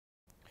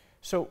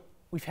So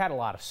we've had a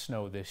lot of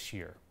snow this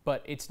year,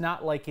 but it's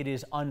not like it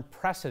is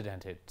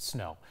unprecedented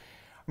snow.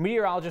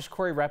 Meteorologist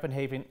Cory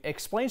Reppenhagen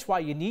explains why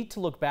you need to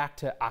look back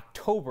to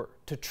October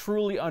to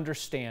truly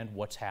understand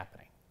what's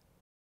happening.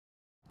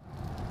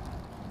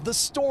 The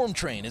storm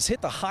train has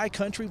hit the high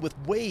country with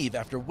wave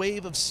after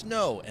wave of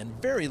snow and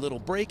very little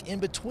break in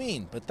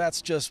between, but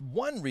that's just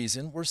one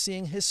reason we're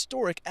seeing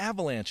historic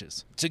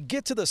avalanches. To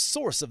get to the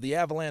source of the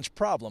avalanche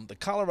problem, the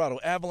Colorado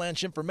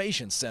Avalanche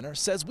Information Center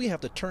says we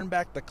have to turn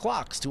back the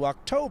clocks to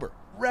October.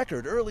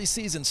 Record early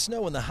season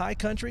snow in the high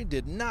country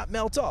did not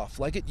melt off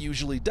like it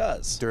usually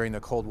does. During the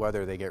cold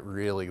weather, they get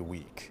really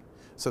weak.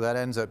 So that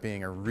ends up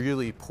being a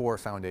really poor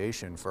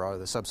foundation for all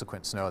the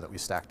subsequent snow that we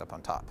stacked up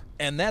on top.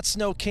 And that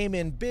snow came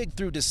in big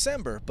through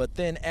December, but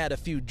then add a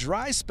few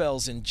dry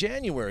spells in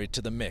January to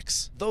the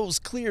mix. Those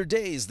clear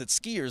days that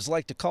skiers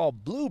like to call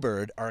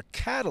bluebird are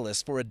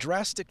catalysts for a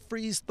drastic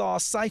freeze-thaw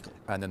cycle.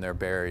 And then they're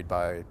buried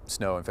by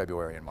snow in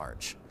February and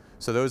March.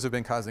 So those have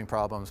been causing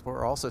problems, but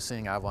we're also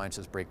seeing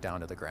avalanches break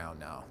down to the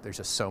ground now. There's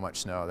just so much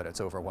snow that it's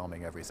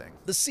overwhelming everything.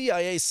 The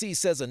CIAC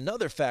says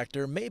another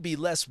factor may be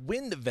less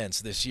wind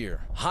events this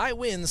year. High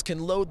winds can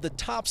load the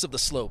tops of the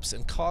slopes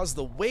and cause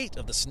the weight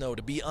of the snow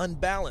to be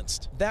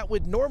unbalanced. That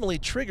would normally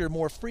trigger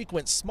more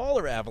frequent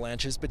smaller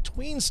avalanches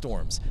between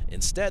storms.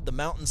 Instead, the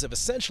mountains have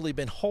essentially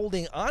been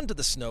holding onto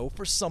the snow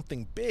for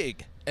something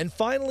big. And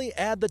finally,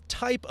 add the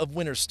type of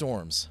winter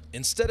storms.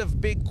 Instead of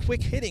big,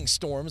 quick-hitting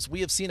storms,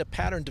 we have seen a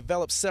pattern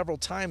develop several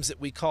times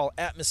that we call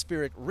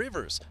atmospheric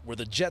rivers, where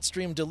the jet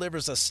stream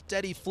delivers a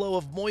steady flow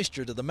of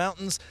moisture to the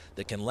mountains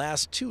that can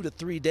last 2 to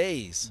 3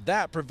 days.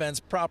 That prevents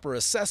proper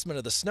assessment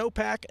of the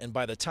snowpack, and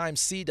by the time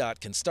CDOT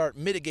can start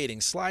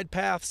mitigating slide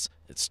paths,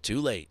 it's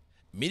too late.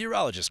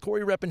 Meteorologist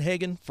Cory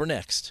Reppenhagen for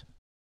Next.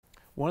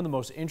 One of the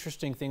most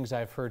interesting things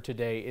I've heard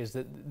today is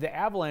that the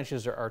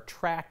avalanches are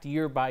tracked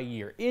year by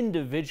year,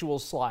 individual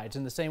slides,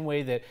 in the same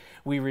way that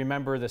we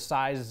remember the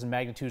sizes and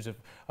magnitudes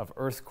of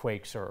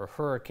earthquakes or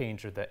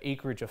hurricanes or the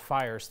acreage of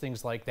fires,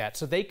 things like that.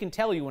 So they can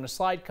tell you when a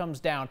slide comes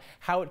down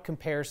how it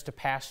compares to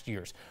past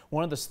years.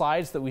 One of the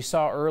slides that we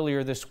saw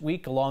earlier this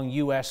week along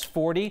US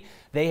 40,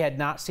 they had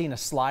not seen a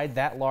slide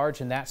that large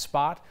in that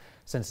spot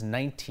since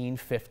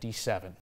 1957.